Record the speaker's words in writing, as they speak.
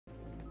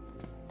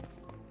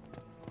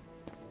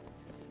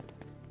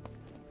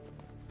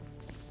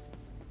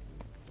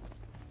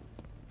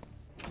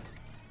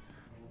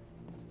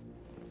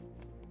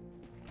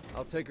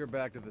I'll take her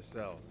back to the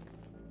cells.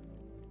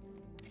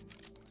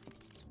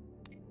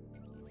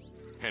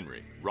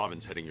 Henry,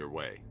 Robin's heading your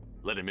way.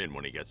 Let him in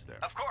when he gets there.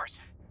 Of course.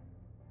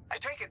 I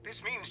take it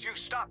this means you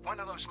stopped one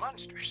of those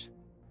monsters.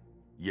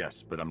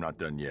 Yes, but I'm not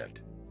done yet.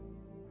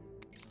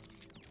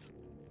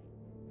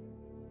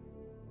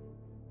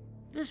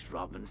 This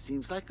Robin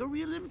seems like a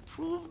real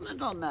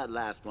improvement on that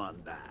last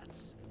one,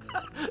 Bats.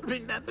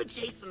 Remember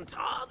Jason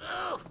Todd?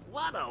 Oh,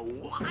 what a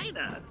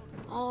whiner!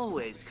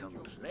 Always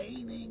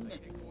complaining.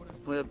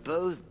 We're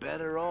both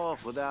better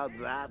off without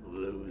that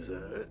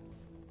loser.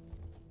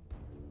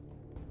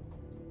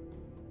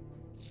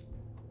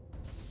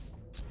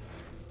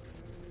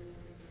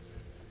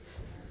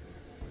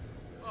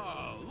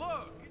 Oh,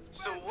 look!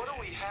 So what do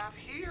we have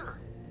here?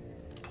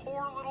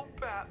 Poor little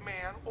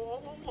Batman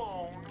all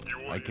alone.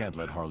 I can't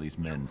let Harley's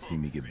men see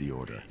me give the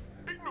order.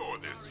 Ignore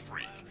this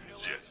freak.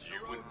 Just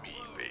you and me,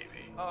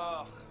 baby.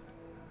 Ugh.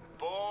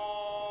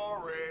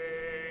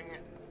 Boring.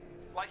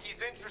 Like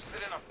he's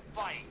interested in a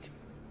fight.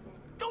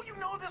 Don't you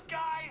know this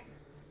guy?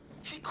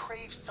 He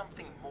craves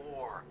something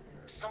more.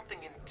 Something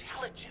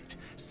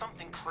intelligent.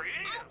 Something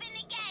creative. Open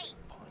the gate!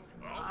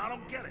 I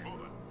don't get it.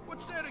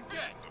 What's there to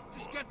get?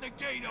 Just get the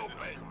gate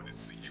open.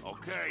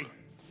 Okay,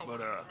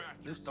 but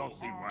this don't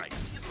seem right.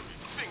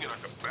 Thinking at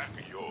the back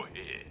of your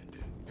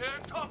head. Yeah,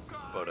 tough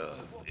guy. But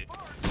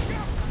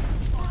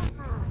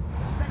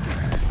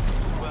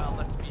Well,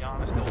 let's be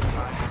honest, old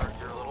timer.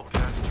 You're a little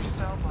past your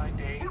sell-by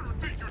date. Who do you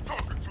think you're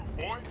talking to,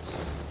 boy?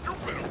 You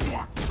better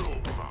watch your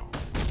mouth.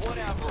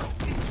 Whatever.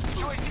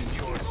 Choice is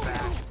yours,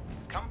 Bats.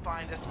 Come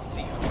find us and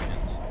see who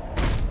wins.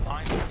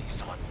 My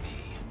money's on me.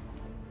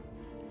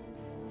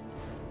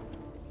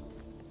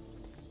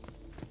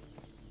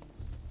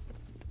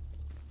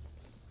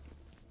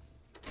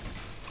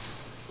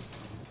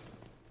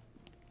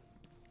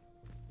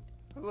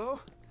 Hello?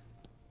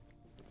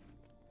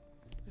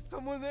 Is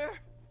someone there?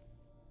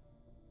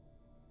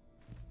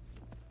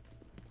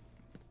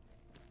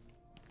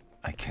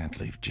 I can't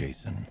leave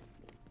Jason.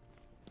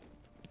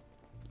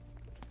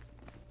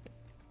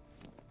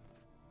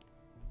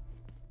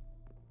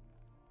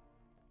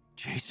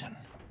 Jason,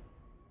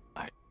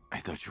 I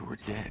thought you were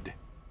dead.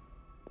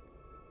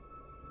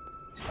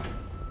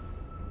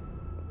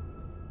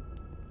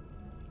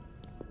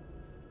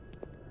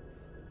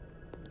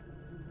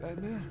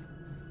 Batman?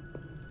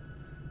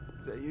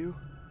 Is that you?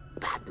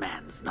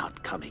 Batman's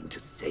not coming to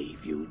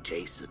save you,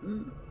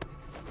 Jason.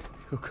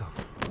 He'll come.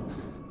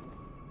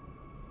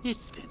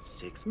 It's been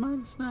 6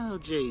 months now,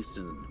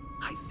 Jason.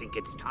 I think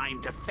it's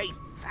time to face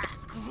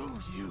facts. Screw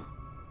you.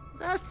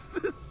 That's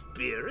the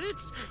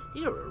spirit.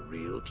 You're a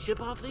real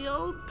chip off the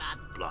old bat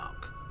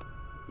block.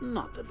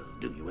 Not that it'll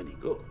do you any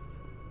good.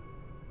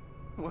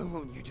 Why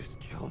won't you just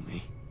kill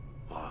me?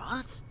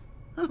 What?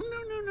 Oh,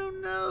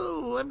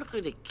 no. I'm not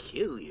going to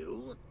kill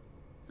you.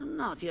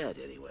 Not yet,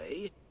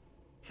 anyway.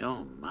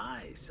 You're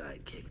my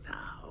sidekick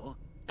now.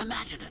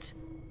 Imagine it.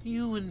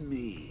 You and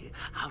me,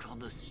 out on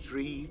the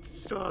streets,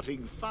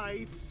 starting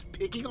fights,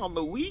 picking on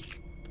the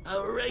weak.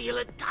 A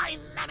regular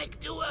dynamic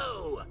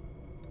duo.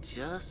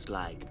 Just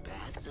like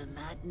Bats and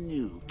that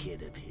new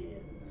kid of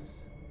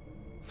his.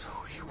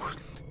 No, he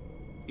wouldn't.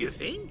 You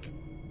think?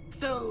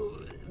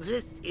 So,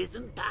 this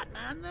isn't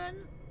Batman,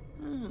 then?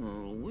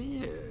 Oh,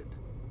 weird.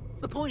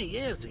 The pointy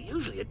ears are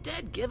usually a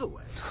dead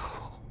giveaway.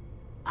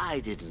 I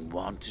didn't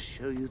want to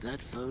show you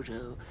that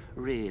photo.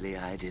 Really,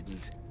 I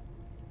didn't.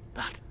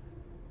 But,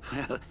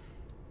 well,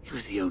 it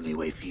was the only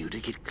way for you to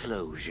get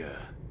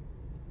closure.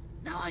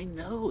 Now, I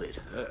know it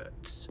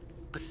hurts,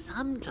 but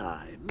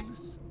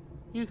sometimes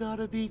you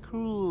gotta be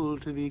cruel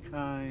to be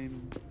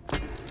kind.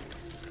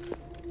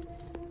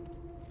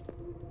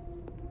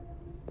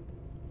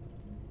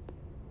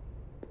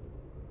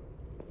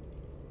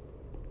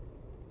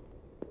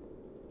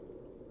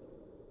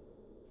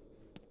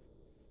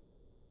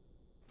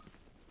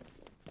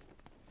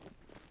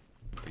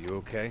 Are you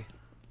okay?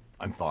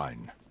 I'm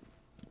fine.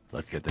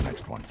 Let's get the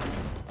next one.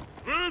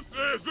 This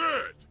is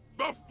it!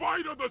 The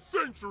fight of the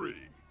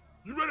century!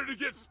 You ready to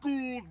get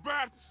schooled,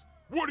 Bats?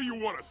 What do you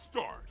want to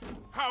start?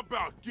 How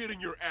about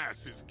getting your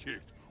asses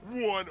kicked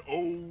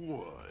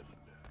 101?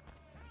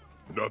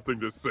 Nothing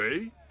to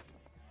say?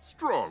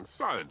 Strong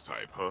silent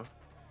type, huh?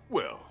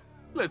 Well,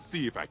 let's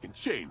see if I can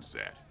change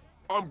that.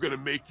 I'm gonna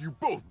make you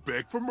both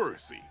beg for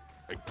mercy.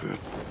 And...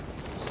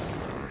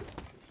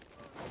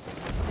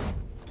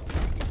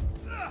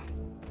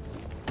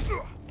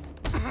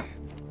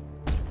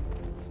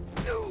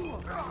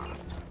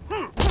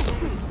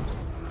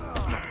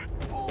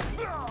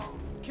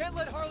 Can't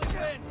let Harley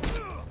win!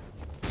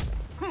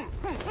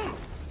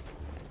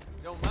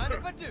 Don't mind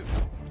if I do.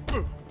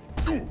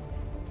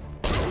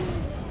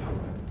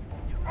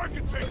 I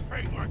can take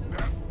pain like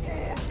that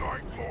all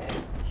night long.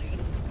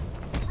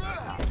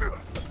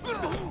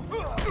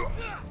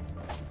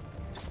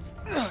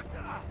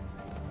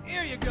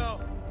 Here you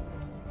go.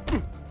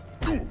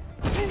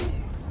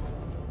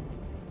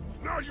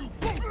 Now you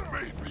both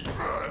made me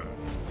mad.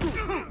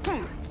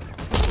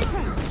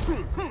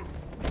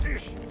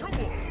 Ish, come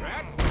on,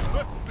 Rats.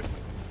 Let's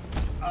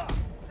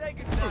Say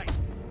goodnight.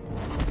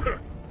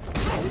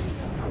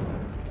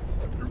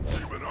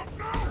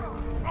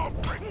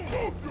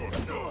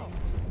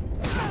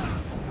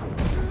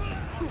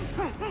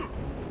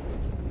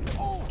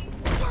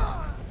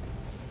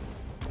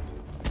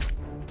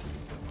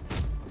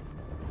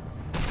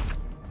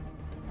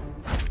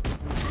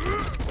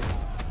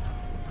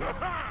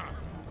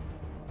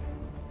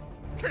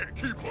 Can't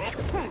keep up.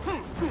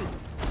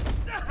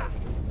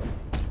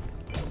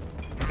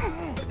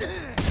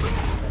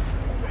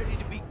 Ready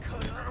to be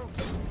cut up?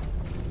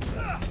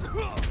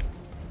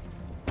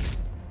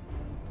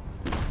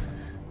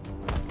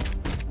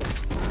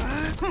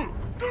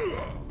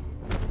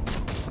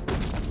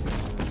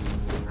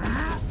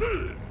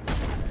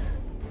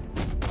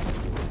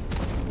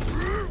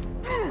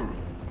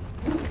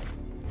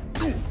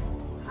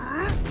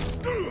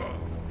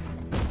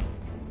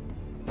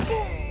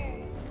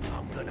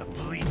 I'm gonna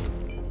bleed.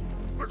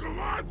 The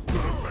Goliath's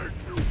gonna make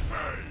you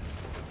pay.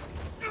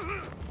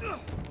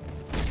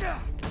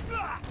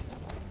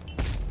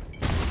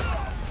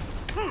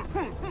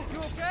 You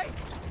okay?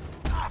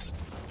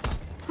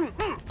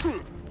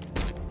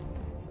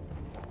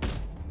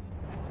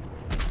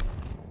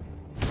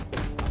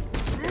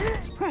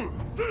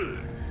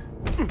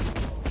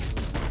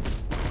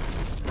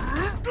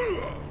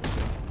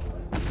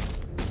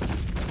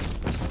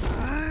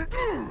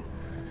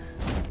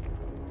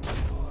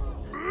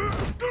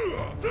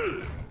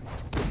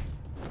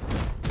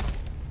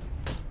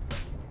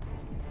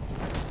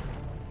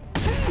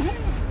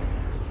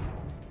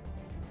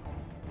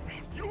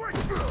 You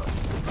ain't good.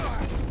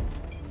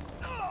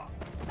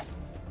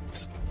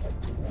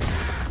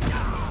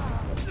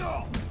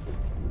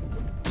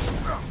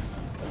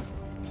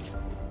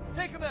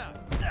 Take him out!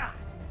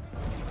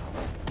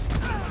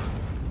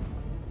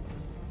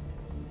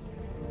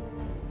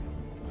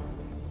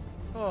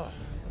 Oh,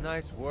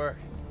 nice work.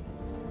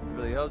 You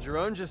really held your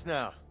own just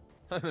now.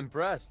 I'm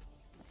impressed.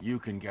 You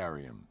can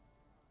carry him.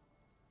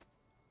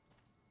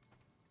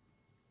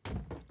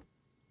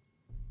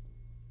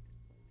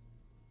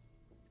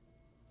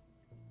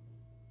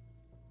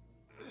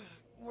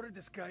 What did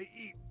this guy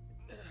eat?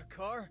 A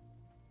car?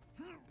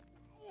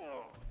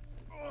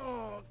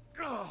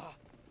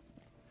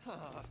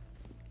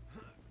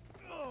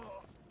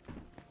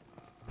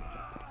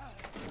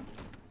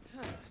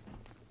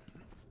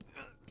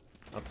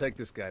 I'll take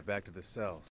this guy back to the cells.